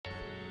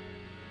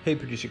Hey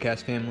Producer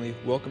Cast family,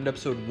 welcome to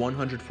episode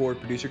 104 of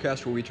Producer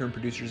Cast, where we turn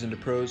producers into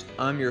pros.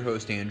 I'm your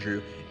host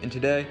Andrew, and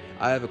today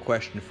I have a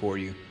question for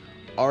you.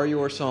 Are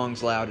your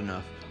songs loud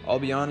enough? I'll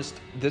be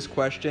honest, this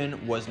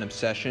question was an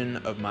obsession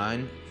of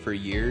mine for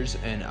years,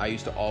 and I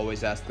used to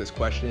always ask this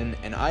question,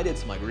 and I did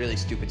some really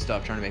stupid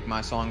stuff trying to make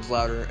my songs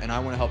louder, and I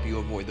want to help you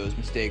avoid those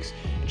mistakes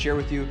and share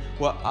with you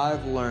what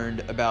I've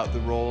learned about the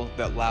role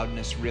that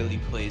loudness really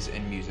plays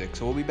in music.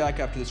 So we'll be back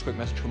after this quick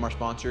message from our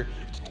sponsor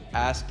to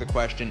ask the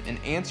question and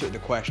answer the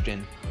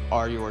question,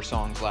 are your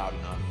songs loud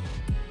enough?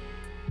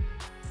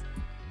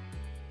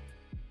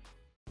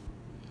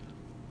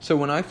 So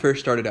when I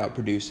first started out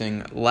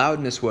producing,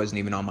 loudness wasn't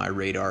even on my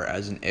radar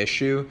as an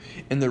issue.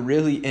 And the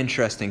really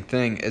interesting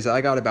thing is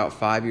I got about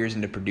 5 years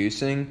into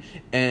producing,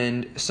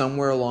 and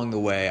somewhere along the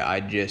way,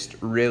 I just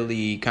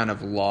really kind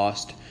of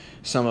lost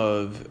some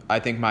of, I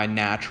think, my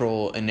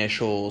natural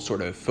initial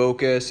sort of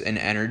focus and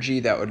energy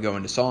that would go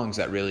into songs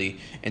that really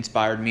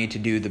inspired me to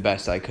do the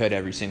best I could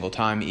every single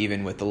time,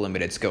 even with the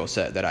limited skill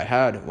set that I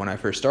had when I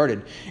first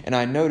started. And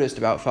I noticed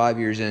about 5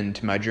 years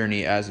into my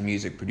journey as a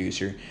music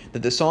producer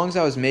that the songs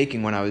I was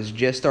making when I was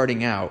just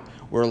starting out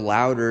were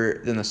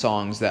louder than the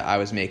songs that I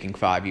was making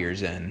 5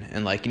 years in.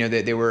 And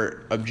they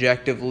were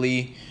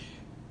objectively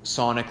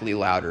sonically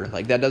louder.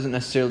 That doesn't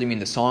necessarily mean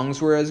the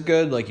songs were as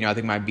good. I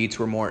think my beats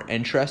were more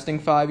interesting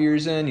 5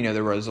 years in.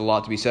 There was a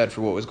lot to be said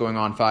for what was going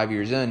on 5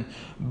 years in,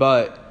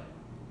 but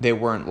they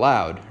weren't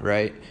loud,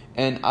 right?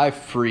 And I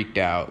freaked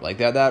out.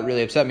 That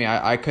really upset me.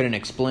 I couldn't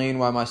explain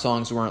why my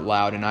songs weren't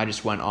loud, and I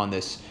just went on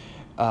this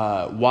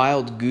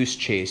wild goose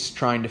chase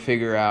trying to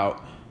figure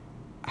out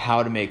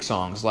how to make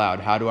songs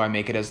loud. How do I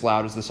make it as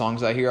loud as the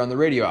songs I hear on the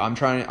radio?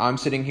 I'm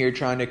sitting here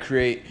trying to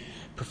create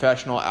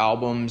professional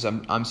albums.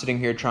 I'm sitting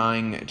here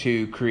trying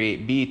to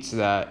create beats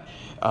that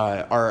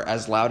are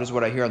as loud as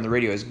what I hear on the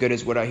radio, as good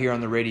as what I hear on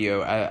the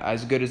radio,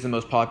 as good as the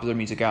most popular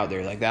music out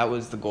there. That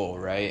was the goal,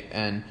 right?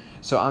 And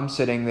so I'm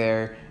sitting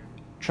there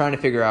trying to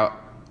figure out,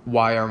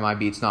 why are my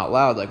beats not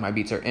loud? My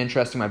beats are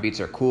interesting, my beats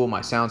are cool,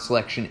 my sound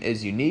selection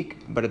is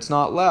unique, but it's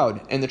not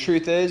loud. And the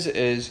truth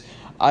is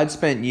I'd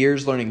spent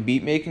years learning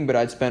beat making, but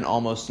I'd spent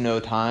almost no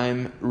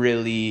time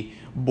really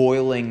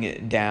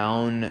boiling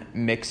down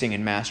mixing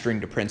and mastering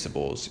to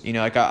principles.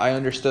 I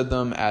understood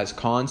them as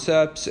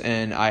concepts,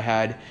 and I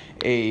had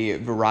a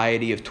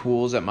variety of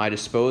tools at my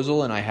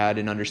disposal, and I had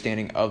an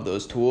understanding of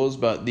those tools,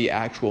 but the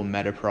actual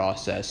meta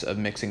process of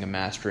mixing and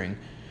mastering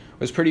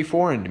was pretty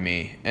foreign to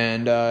me.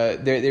 And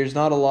there's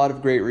not a lot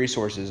of great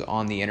resources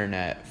on the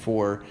internet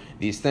for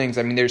these things.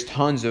 There's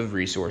tons of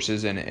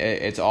resources, and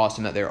it's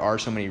awesome that there are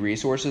so many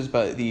resources,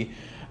 but the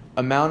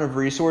amount of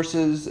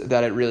resources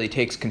that it really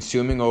takes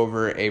consuming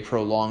over a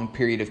prolonged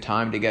period of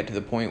time to get to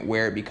the point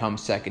where it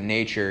becomes second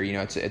nature,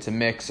 it's a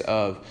mix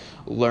of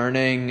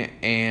learning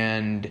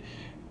and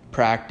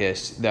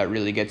practice that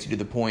really gets you to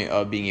the point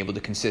of being able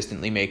to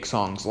consistently make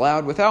songs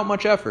loud without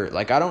much effort.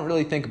 I don't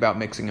really think about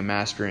mixing and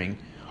mastering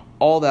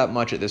all that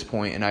much at this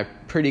point, and I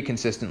pretty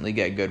consistently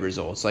get good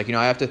results. I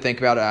have to think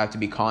about it, I have to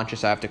be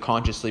conscious, I have to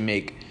consciously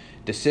make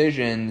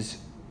decisions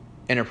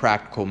in a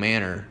practical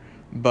manner,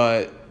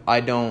 but I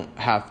don't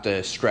have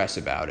to stress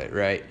about it,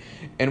 right?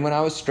 And when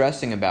I was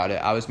stressing about it,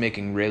 I was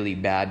making really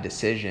bad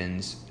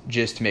decisions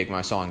just to make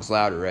my songs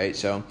louder, right?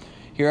 So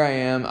here I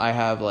am, I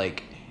have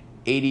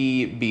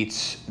 80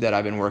 beats that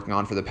I've been working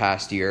on for the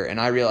past year, and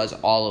I realize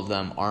all of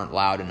them aren't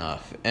loud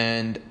enough.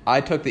 And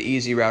I took the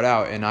easy route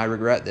out, and I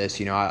regret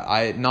this.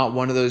 I not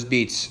one of those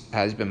beats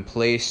has been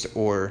placed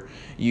or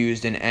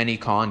used in any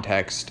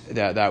context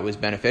that was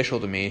beneficial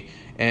to me.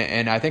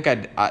 And I think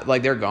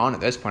they're gone at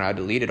this point. I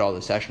deleted all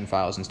the session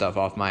files and stuff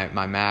off my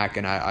Mac,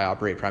 and I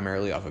operate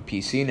primarily off a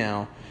PC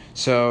now.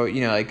 So,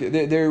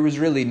 there was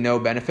really no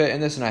benefit in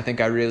this, and I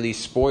think I really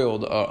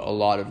spoiled a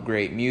lot of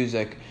great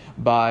music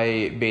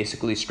by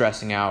basically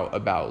stressing out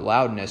about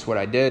loudness. What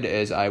I did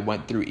is I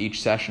went through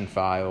each session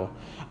file,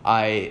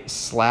 I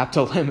slapped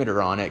a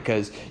limiter on it,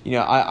 because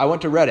I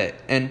went to Reddit,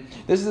 and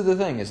this is the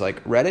thing, is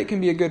Reddit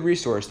can be a good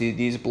resource.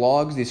 These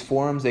blogs, these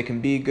forums, they can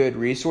be good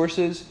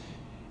resources.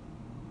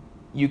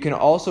 You can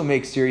also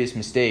make serious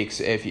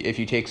mistakes if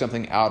you take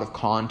something out of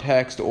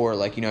context, or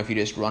if you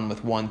just run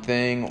with one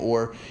thing,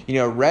 or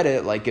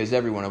Reddit gives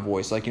everyone a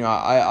voice.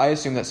 I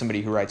assume that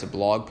somebody who writes a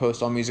blog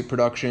post on music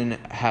production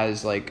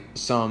has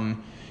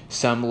some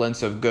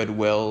semblance of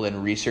goodwill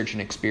and research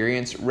and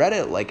experience.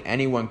 Reddit,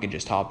 anyone can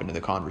just hop into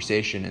the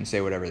conversation and say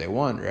whatever they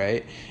want,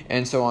 right?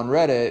 And so on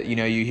Reddit,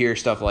 you hear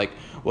stuff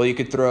well, you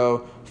could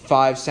throw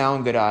 5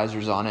 sound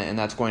goodizers on it, and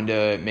that's going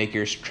to make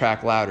your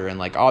track louder.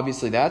 And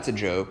obviously that's a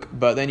joke,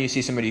 but then you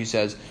see somebody who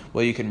says,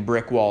 well, you can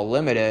brick wall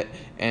limit it,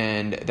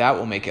 and that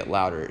will make it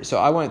louder. So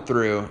I went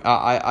through,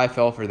 I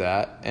fell for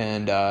that,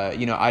 and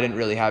I didn't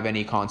really have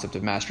any concept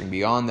of mastering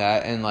beyond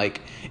that. And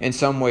in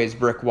some ways,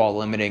 brick wall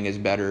limiting is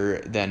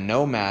better than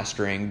no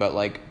mastering,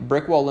 but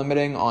brick wall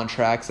limiting on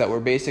tracks that were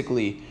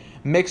basically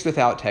mixed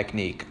without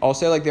technique. I'll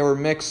say they were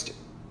mixed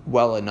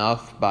well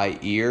enough by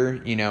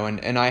ear,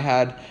 and I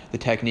had the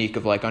technique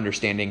of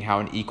understanding how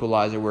an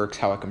equalizer works,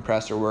 how a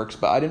compressor works,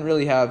 but I didn't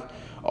really have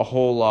a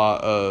whole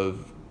lot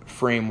of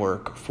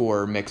framework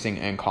for mixing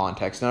and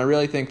context. And I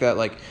really think that,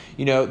 like,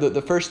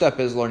 the first step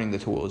is learning the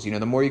tools.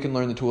 The more you can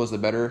learn the tools, the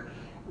better.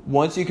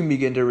 Once you can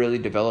begin to really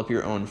develop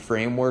your own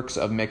frameworks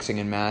of mixing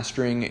and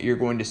mastering, you're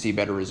going to see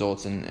better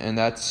results. And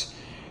that's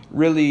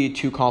really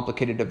too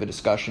complicated of a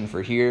discussion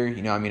for here.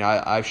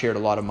 I've shared a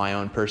lot of my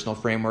own personal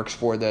frameworks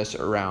for this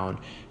around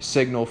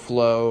signal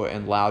flow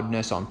and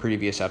loudness on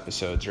previous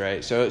episodes,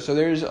 right? So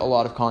there's a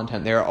lot of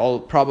content there. I'll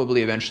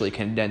probably eventually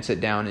condense it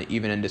down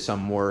even into some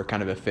more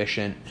kind of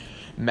efficient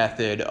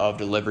method of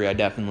delivery. I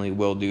definitely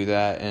will do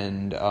that,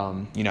 and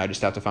I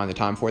just have to find the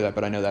time for that,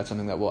 but I know that's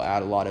something that will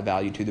add a lot of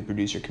value to the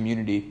producer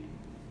community.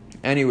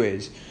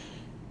 Anyways,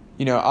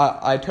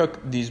 I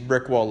took these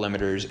brick wall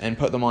limiters and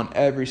put them on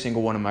every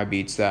single one of my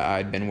beats that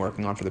I'd been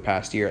working on for the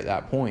past year at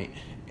that point,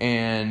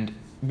 and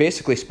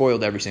basically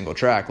spoiled every single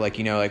track. Like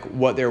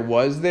what there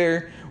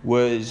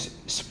was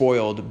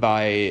spoiled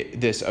by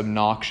this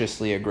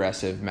obnoxiously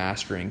aggressive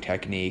mastering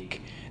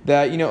technique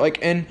that,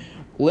 and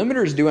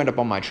limiters do end up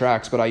on my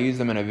tracks, but I use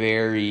them in a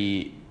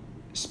very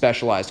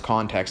specialized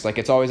context. Like,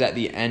 it's always at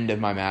the end of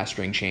my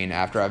mastering chain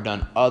after I've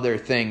done other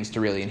things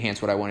to really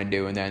enhance what I want to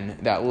do, and then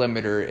that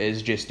limiter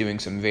is just doing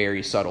some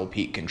very subtle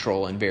peak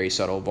control and very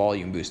subtle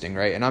volume boosting,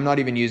 right? And I'm not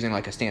even using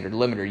like a standard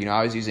limiter.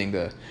 I was using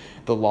the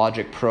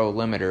Logic Pro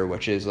limiter,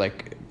 which is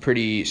like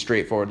pretty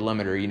straightforward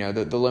limiter.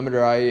 The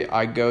limiter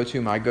I go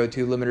to, my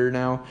go-to limiter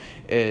now,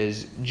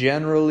 is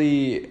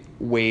generally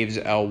Waves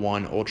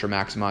L1 Ultra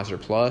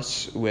Maximizer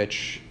Plus,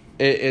 which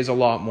it is a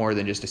lot more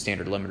than just a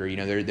standard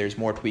limiter. There's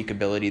more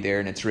tweakability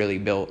there, and it's really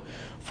built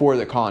for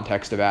the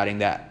context of adding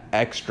that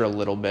extra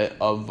little bit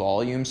of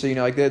volume. So,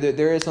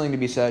 there is something to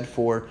be said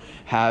for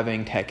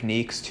having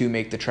techniques to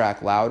make the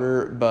track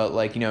louder, but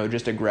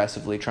just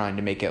aggressively trying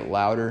to make it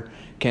louder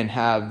can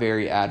have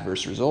very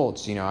adverse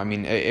results.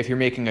 If you're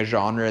making a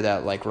genre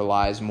that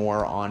relies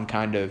more on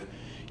kind of,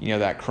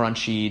 that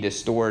crunchy,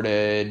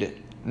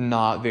 distorted,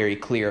 not very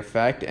clear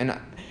effect, and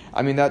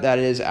that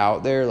is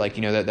out there,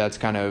 that's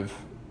kind of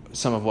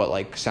some of what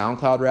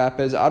SoundCloud rap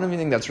is. I don't even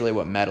think that's really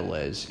what metal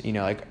is.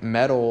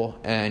 Metal,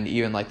 and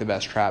even the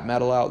best trap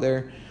metal out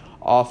there,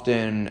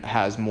 often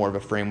has more of a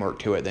framework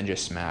to it than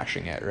just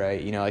smashing it,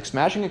 right?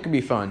 Smashing it can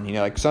be fun.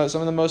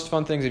 Some of the most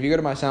fun things, if you go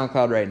to my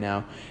SoundCloud right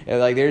now,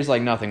 there's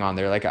nothing on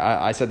there.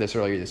 I said this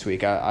earlier this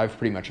week, I've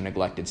pretty much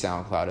neglected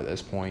SoundCloud at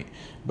this point.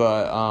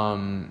 But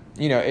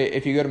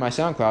if you go to my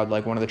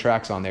SoundCloud, one of the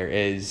tracks on there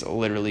is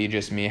literally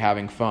just me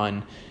having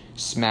fun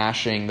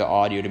smashing the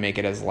audio to make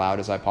it as loud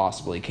as I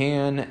possibly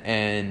can,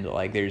 and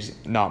there's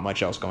not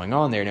much else going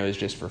on there, and it was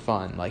just for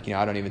fun. I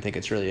don't even think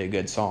it's really a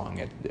good song.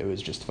 It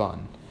was just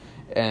fun.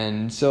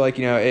 And so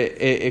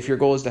if your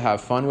goal is to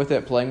have fun with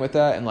it, playing with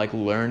that, and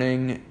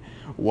learning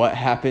what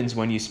happens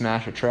when you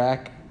smash a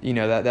track,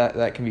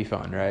 that can be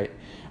fun, right?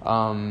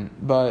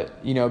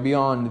 But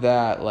beyond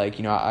that,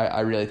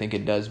 I really think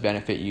it does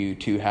benefit you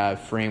to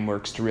have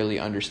frameworks to really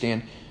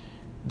understand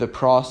the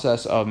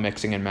process of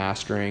mixing and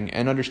mastering,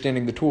 and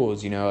understanding the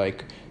tools,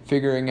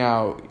 figuring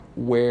out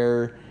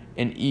where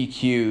an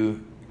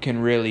EQ can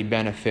really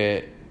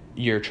benefit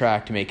your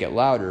track to make it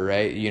louder,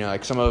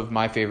 right? Some of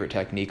my favorite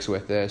techniques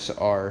with this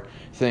are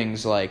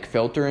things like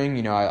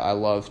filtering. I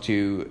love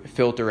to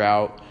filter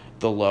out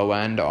the low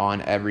end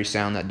on every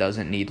sound that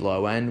doesn't need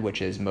low end,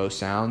 which is most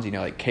sounds.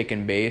 Kick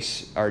and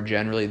bass are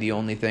generally the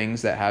only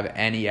things that have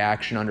any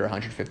action under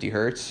 150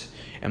 hertz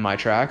in my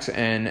tracks,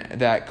 and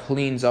that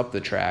cleans up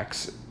the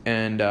tracks.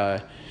 And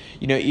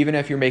even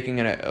if you're making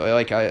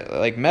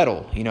like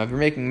metal, if you're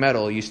making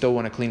metal, you still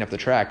want to clean up the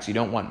tracks. You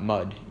don't want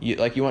mud.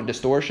 You want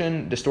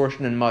distortion.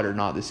 Distortion and mud are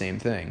not the same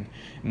thing.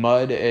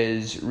 Mud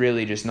is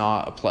really just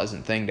not a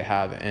pleasant thing to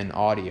have in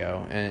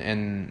audio.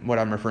 And what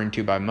I'm referring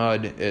to by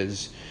mud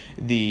is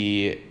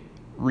the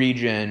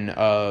region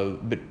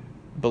of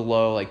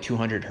below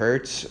 200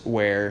 hertz,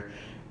 where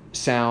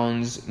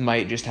sounds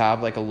might just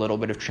have a little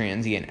bit of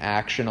transient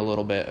action, a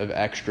little bit of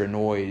extra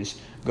noise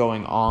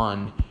going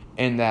on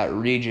in that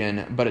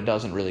region, but it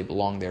doesn't really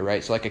belong there,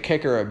 right? So a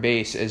kick or a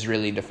bass is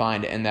really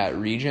defined in that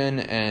region,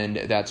 and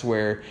that's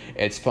where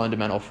its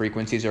fundamental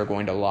frequencies are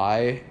going to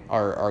lie,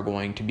 are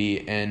going to be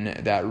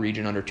in that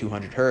region under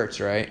 200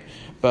 hertz, right?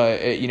 But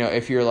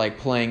if you're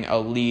playing a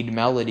lead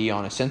melody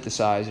on a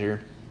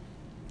synthesizer,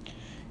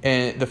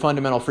 and the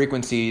fundamental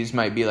frequencies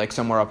might be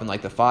somewhere up in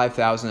the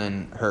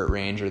 5,000 hertz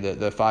range, or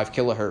the 5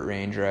 kilohertz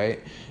range, right?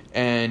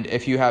 And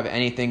if you have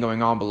anything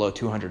going on below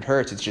 200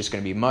 hertz, it's just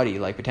going to be muddy,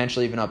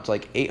 potentially even up to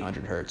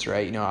 800 hertz,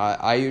 right?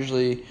 I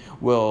usually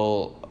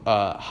will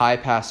high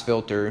pass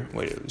filter,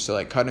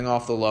 so cutting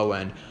off the low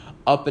end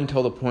up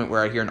until the point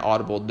where I hear an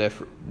audible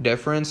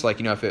difference.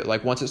 If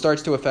it once it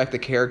starts to affect the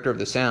character of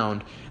the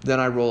sound, then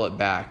I roll it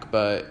back.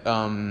 But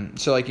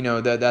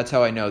that's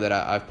how I know that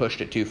I've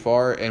pushed it too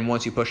far. And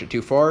once you push it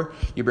too far,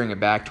 you bring it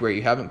back to where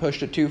you haven't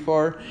pushed it too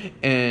far,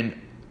 and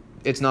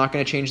it's not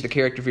going to change the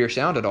character of your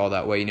sound at all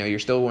that way. You're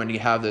still going to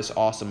have this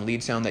awesome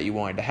lead sound that you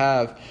wanted to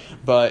have,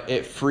 but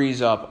it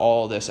frees up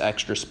all this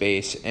extra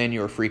space in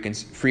your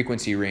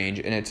frequency range,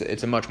 and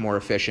it's a much more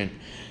efficient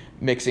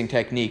mixing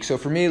technique. So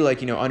for me,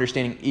 like,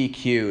 understanding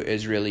EQ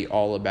is really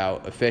all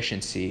about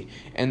efficiency.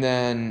 And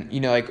then,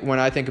 like when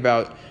I think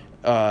about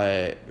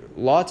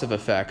lots of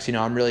effects,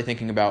 I'm really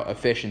thinking about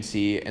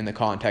efficiency in the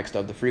context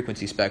of the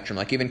frequency spectrum.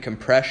 Like even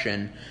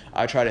compression,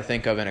 I try to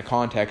think of in a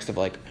context of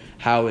like,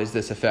 how is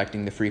this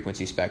affecting the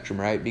frequency spectrum,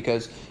 right?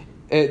 Because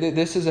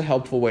this is a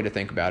helpful way to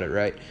think about it,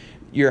 right?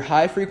 Your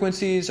high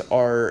frequencies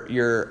are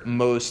your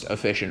most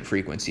efficient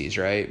frequencies,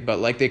 right? But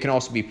like they can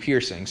also be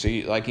piercing. So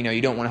you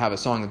don't want to have a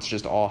song that's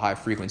just all high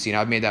frequency. And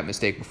I've made that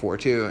mistake before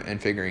too, in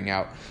figuring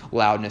out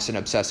loudness and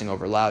obsessing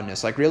over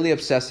loudness. Like really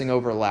obsessing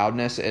over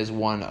loudness is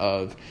one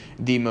of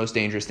the most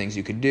dangerous things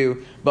you could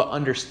do, but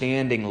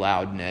understanding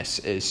loudness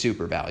is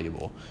super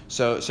valuable.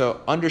 So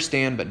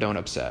understand but don't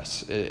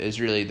obsess is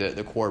really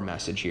the core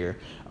message here.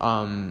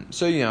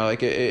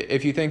 Like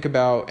if you think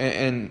about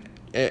and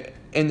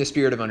in the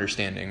spirit of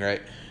understanding,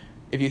 right?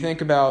 If you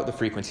think about the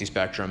frequency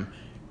spectrum,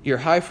 your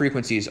high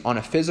frequencies on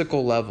a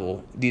physical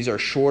level, these are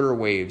shorter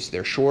waves.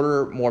 They're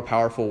shorter, more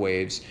powerful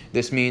waves.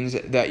 This means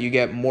that you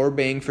get more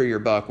bang for your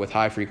buck with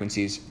high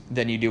frequencies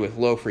than you do with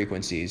low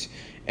frequencies.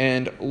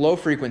 And low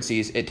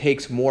frequencies, it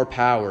takes more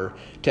power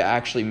to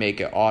actually make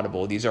it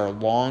audible. These are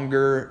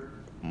longer,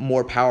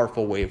 more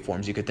powerful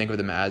waveforms, you could think of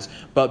them as,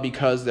 but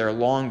because they're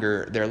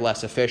longer, they're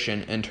less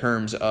efficient in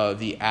terms of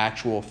the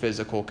actual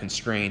physical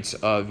constraints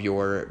of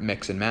your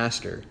mix and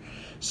master.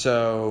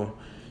 So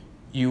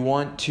you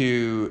want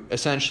to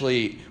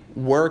essentially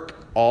work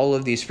all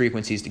of these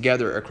frequencies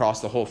together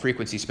across the whole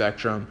frequency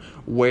spectrum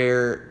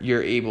where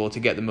you're able to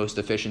get the most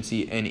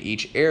efficiency in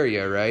each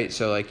area, right?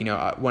 So like,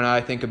 when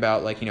I think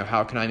about like,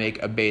 how can I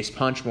make a bass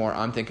punch more,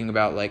 I'm thinking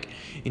about like,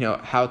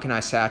 how can I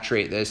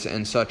saturate this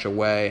in such a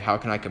way, how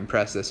can I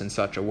compress this in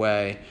such a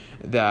way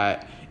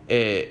that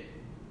it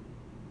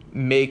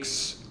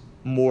makes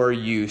more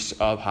use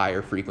of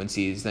higher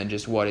frequencies than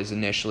just what is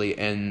initially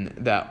in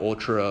that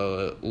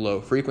ultra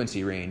low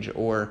frequency range.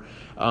 Or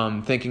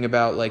thinking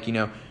about like,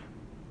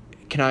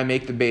 can I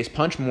make the bass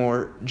punch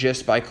more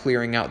just by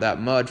clearing out that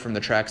mud from the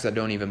tracks that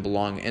don't even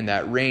belong in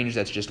that range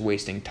that's just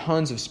wasting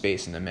tons of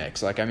space in the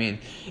mix? Like, I mean,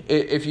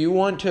 if you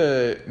want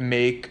to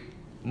make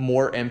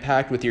more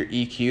impact with your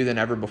EQ than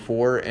ever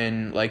before,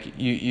 and like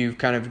you've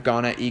kind of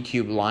gone at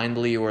EQ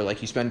blindly, or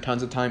like you spend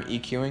tons of time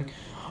EQing,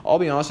 I'll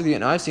be honest with you,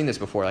 and I've seen this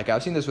before. Like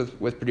I've seen this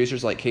with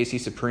producers like KC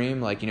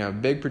Supreme, like,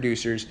 big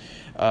producers.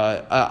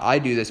 I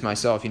do this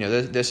myself.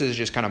 This is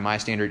just kind of my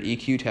standard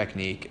EQ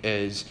technique,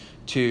 is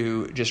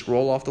to just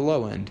roll off the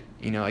low end.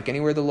 Like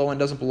anywhere the low end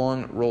doesn't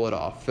belong, roll it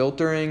off.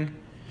 Filtering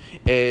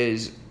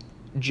is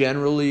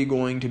generally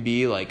going to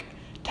be like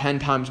 10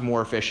 times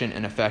more efficient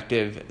and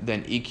effective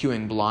than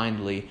EQing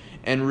blindly.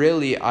 And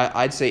really,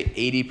 I'd say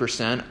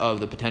 80% of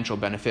the potential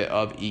benefit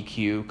of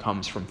EQ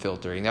comes from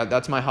filtering.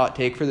 That's my hot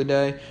take for the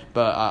day,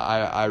 but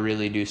I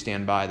really do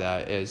stand by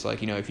that. Is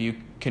like, if you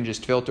can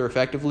just filter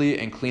effectively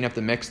and clean up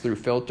the mix through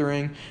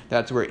filtering,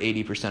 that's where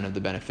 80% of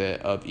the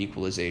benefit of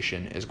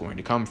equalization is going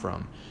to come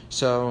from.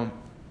 So,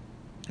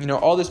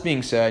 all this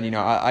being said,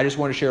 I just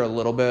want to share a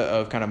little bit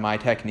of kind of my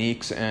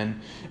techniques, and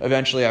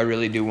eventually I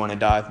really do want to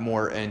dive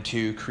more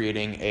into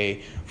creating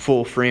a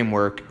full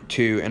framework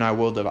and I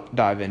will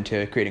dive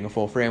into creating a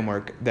full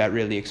framework that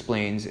really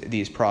explains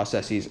these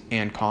processes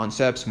and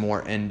concepts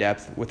more in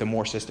depth with a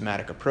more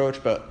systematic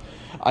approach. But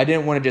I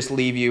didn't want to just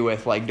leave you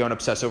with like, don't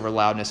obsess over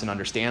loudness and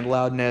understand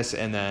loudness,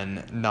 and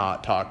then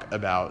not talk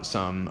about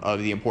some of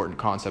the important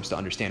concepts to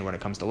understand when it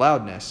comes to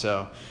loudness.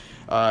 So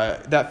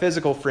that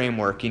physical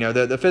framework,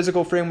 the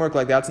physical framework,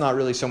 like that's not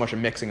really so much a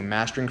mixing and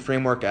mastering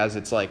framework as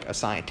it's like a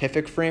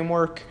scientific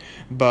framework.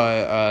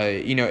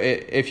 But,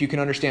 if you can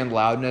understand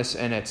loudness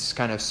and its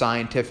kind of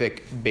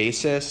scientific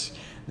basis,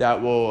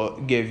 that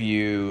will give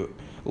you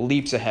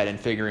leaps ahead in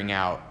figuring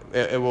out,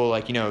 it will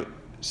like,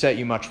 set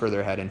you much further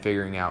ahead in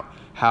figuring out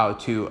how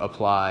to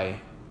apply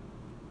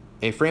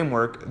a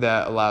framework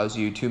that allows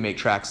you to make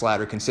tracks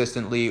louder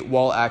consistently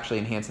while actually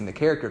enhancing the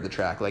character of the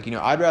track. Like,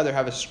 I'd rather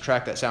have a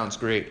track that sounds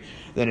great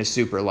than is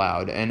super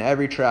loud. And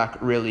every track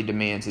really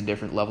demands a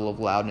different level of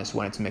loudness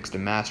when it's mixed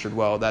and mastered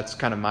well. That's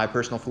kind of my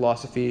personal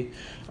philosophy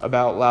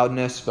about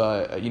loudness.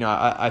 But,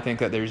 I think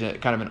that there's a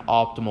kind of an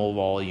optimal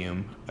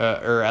volume,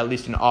 or at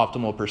least an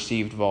optimal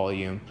perceived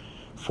volume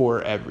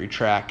for every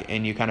track,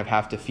 and you kind of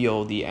have to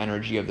feel the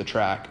energy of the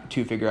track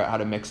to figure out how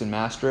to mix and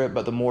master it.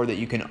 But the more that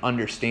you can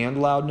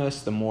understand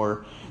loudness, the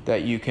more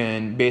that you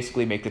can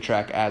basically make the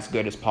track as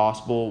good as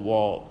possible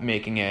while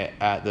making it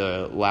at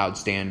the loud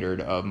standard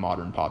of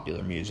modern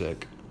popular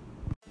music.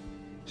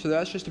 So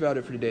that's just about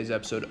it for today's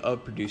episode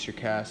of Producer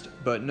Cast,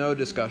 but no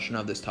discussion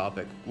of this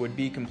topic would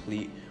be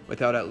complete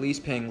without at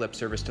least paying lip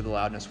service to the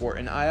loudness war.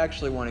 And I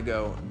actually want to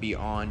go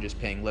beyond just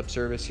paying lip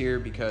service here,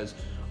 because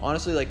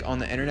honestly, like on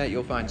the internet,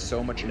 you'll find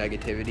so much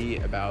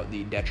negativity about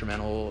the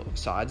detrimental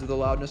sides of the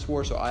loudness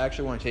war. So I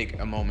actually want to take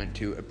a moment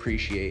to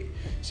appreciate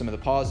some of the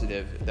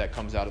positive that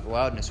comes out of the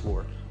loudness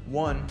war.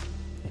 One,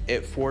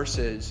 it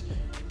forces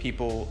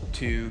people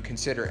to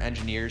consider,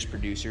 engineers,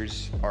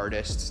 producers,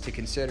 artists, to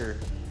consider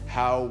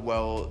how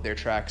well their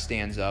track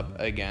stands up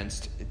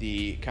against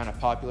the kind of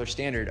popular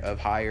standard of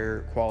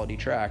higher quality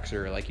tracks,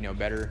 or like,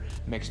 better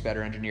mixed,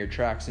 better engineered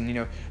tracks.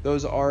 And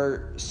those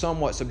are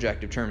somewhat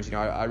subjective terms.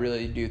 I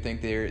really do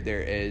think there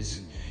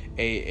is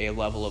a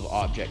level of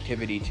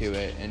objectivity to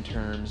it, in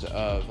terms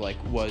of like,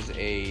 was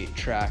a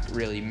track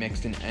really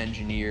mixed and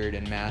engineered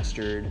and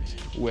mastered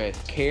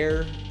with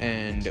care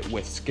and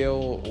with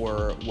skill,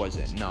 or was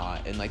it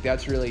not? And like,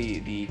 that's really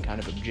the kind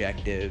of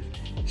objective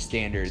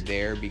standard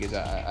there, because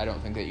I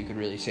don't think that you could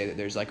really say that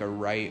there's like a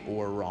right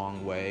or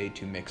wrong way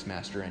to mix,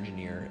 master,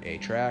 engineer a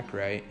track,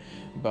 right?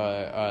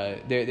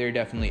 But there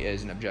definitely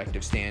is an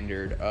objective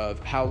standard of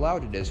how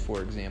loud it is,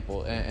 for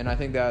example. And I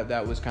think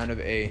that was kind of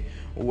a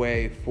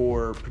way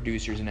for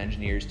producers and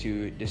engineers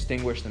to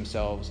distinguish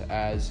themselves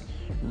as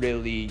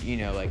really,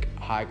 like,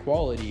 high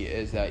quality,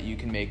 is that you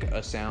can make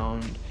a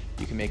song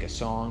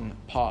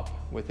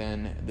pop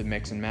within the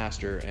mix and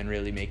master and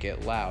really make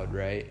it loud,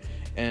 right?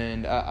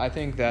 And I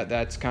think that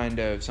that's kind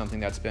of something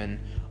that's been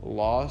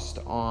lost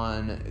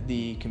on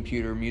the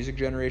computer music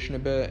generation a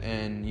bit.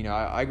 And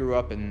I grew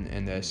up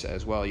in this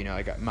as well.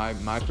 I got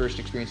my first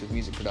experience with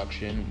music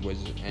production was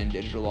in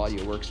digital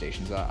audio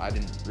workstations. I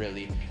didn't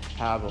really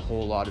have a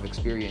whole lot of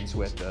experience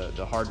with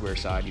the hardware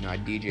side. I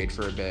DJ'd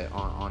for a bit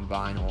on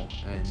vinyl,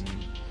 and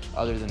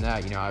other than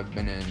that, I've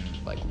been in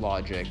like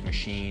Logic,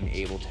 Machine,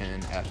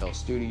 Ableton, FL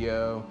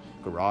Studio,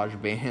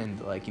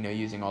 GarageBand, like,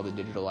 using all the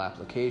digital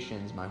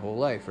applications my whole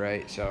life,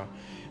 right? So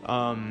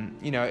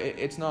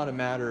it's not a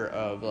matter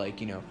of like,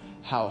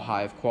 how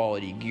high of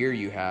quality gear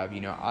you have.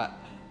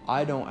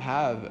 I don't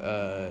have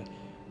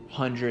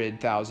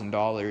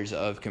 $100,000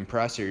 of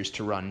compressors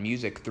to run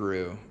music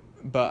through,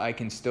 but I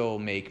can still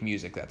make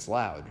music that's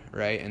loud,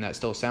 right? And that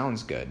still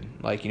sounds good.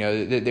 Like,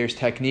 there's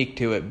technique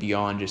to it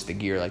beyond just the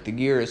gear. Like, the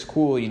gear is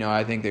cool.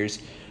 I think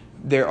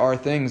there are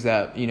things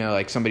that,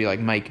 like somebody like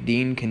Mike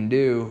Dean can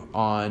do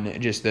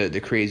on just the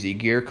crazy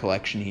gear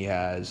collection he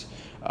has,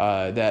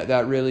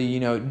 that really,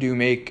 do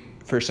make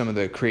for some of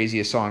the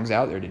craziest songs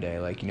out there today.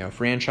 Like,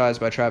 Franchise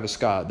by Travis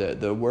Scott,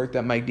 the work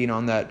that Mike Dean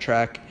on that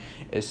track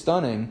is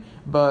stunning.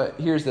 But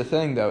here's the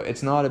thing, though,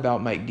 it's not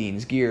about Mike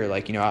Dean's gear.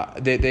 Like, I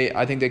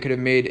think they could have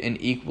made an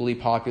equally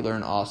popular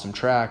and awesome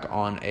track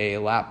on a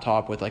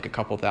laptop with like a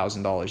couple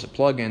 $1,000s of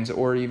plugins,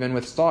 or even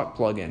with stock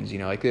plugins.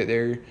 Like,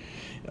 they're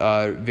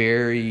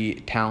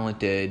very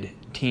talented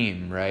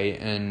team, right?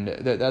 And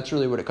that's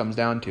really what it comes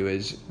down to,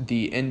 is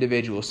the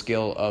individual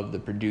skill of the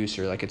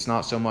producer. Like, it's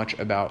not so much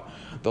about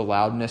the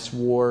loudness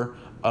war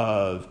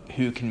of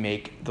who can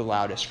make the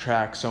loudest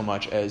track, so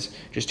much as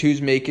just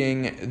who's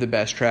making the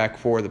best track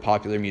for the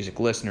popular music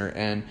listener.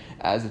 And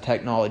as the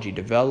technology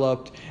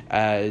developed,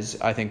 as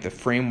I think the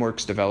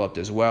frameworks developed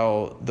as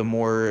well, the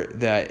more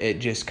that it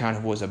just kind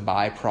of was a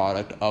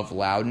byproduct of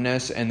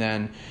loudness. And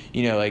then,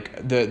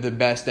 like, the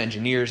best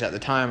engineers at the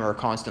time are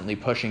constantly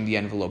pushing the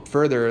envelope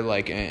further,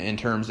 like in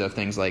terms of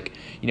things like,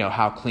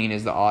 how clean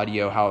is the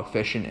audio, how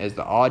efficient is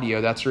the audio.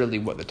 That's really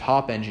what the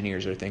top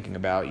engineers are thinking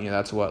about.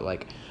 That's what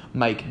like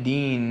Mike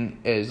Dean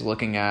is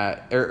looking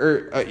at,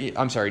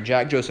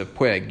 Jack Joseph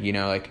Puig,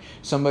 like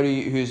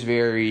somebody who's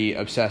very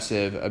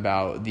obsessive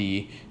about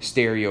the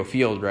stereo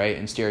field, right,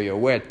 and stereo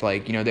width.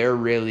 Like, they're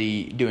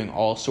really doing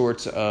all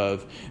sorts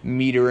of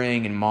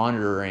metering and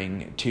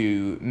monitoring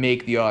to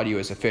make the audio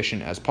as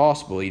efficient as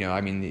possible.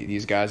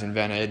 These guys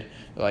invented,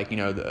 like,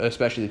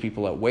 especially the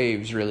people at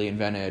Waves really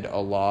invented a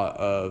lot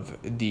of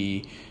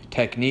the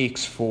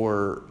techniques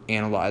for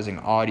analyzing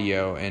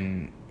audio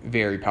in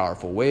very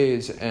powerful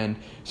ways. And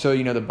so,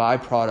 the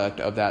byproduct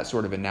of that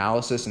sort of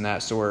analysis and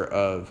that sort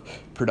of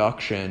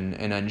production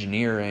and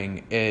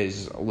engineering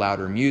is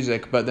louder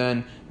music. But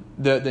then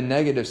the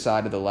negative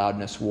side of the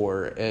loudness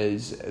war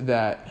is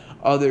that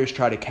others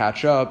try to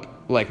catch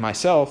up, like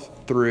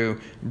myself,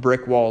 through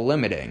brick wall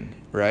limiting,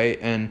 right?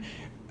 And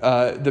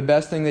the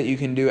best thing that you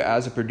can do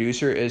as a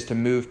producer is to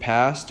move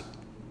past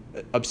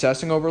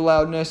obsessing over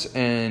loudness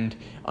and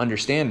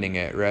understanding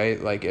it,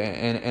 right? Like,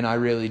 and I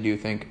really do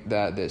think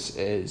that this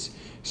is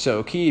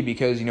so key,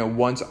 because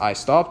once I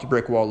stopped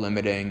brick wall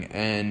limiting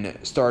and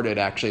started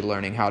actually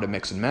learning how to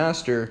mix and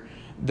master,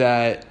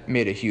 that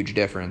made a huge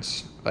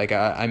difference. Like,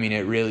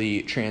 it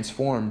really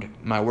transformed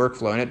my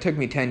workflow, and it took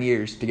me 10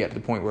 years to get to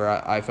the point where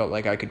I felt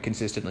like I could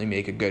consistently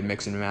make a good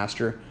mix and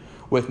master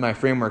with my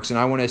frameworks. And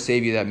I want to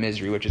save you that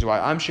misery, which is why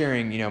I'm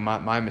sharing,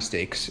 my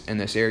mistakes in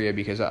this area,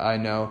 because I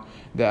know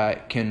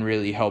that can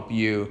really help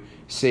you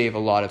save a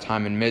lot of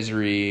time and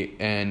misery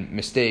and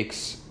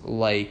mistakes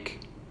like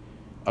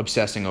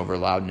obsessing over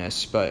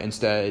loudness, but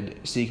instead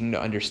seeking to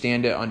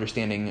understand it,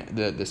 understanding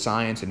the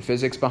science and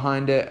physics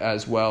behind it,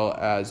 as well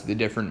as the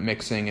different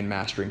mixing and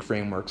mastering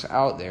frameworks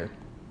out there.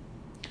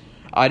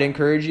 I'd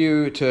encourage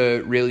you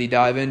to really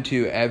dive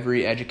into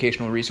every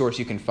educational resource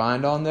you can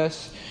find on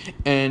this,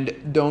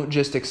 and don't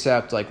just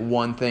accept like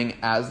one thing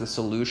as the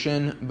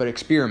solution, but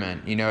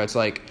experiment. It's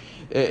like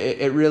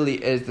it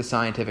really is the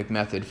scientific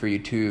method for you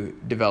to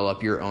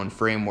develop your own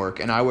framework.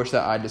 And I wish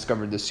that I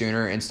discovered this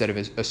sooner instead of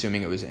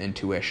assuming it was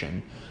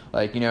intuition.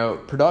 Like,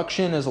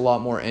 production is a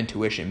lot more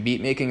intuition.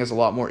 Beat making is a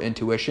lot more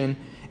intuition.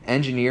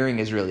 Engineering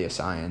is really a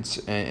science.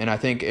 And I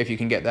think if you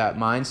can get that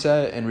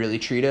mindset and really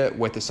treat it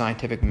with the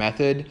scientific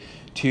method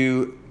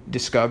to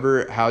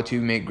discover how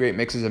to make great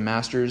mixes and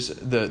masters,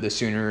 the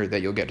sooner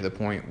that you'll get to the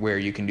point where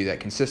you can do that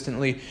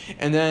consistently.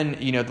 And then,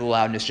 the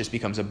loudness just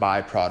becomes a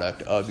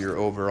byproduct of your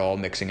overall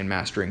mixing and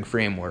mastering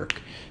framework.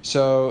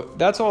 So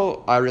that's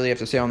all I really have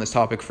to say on this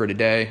topic for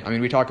today. I mean,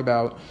 we talk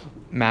about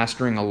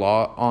mastering a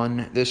lot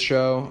on this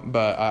show,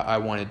 but I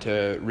wanted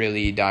to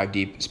really dive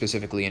deep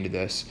specifically into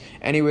this.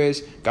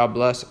 Anyways, God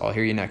bless. I'll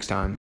hear you next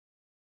time.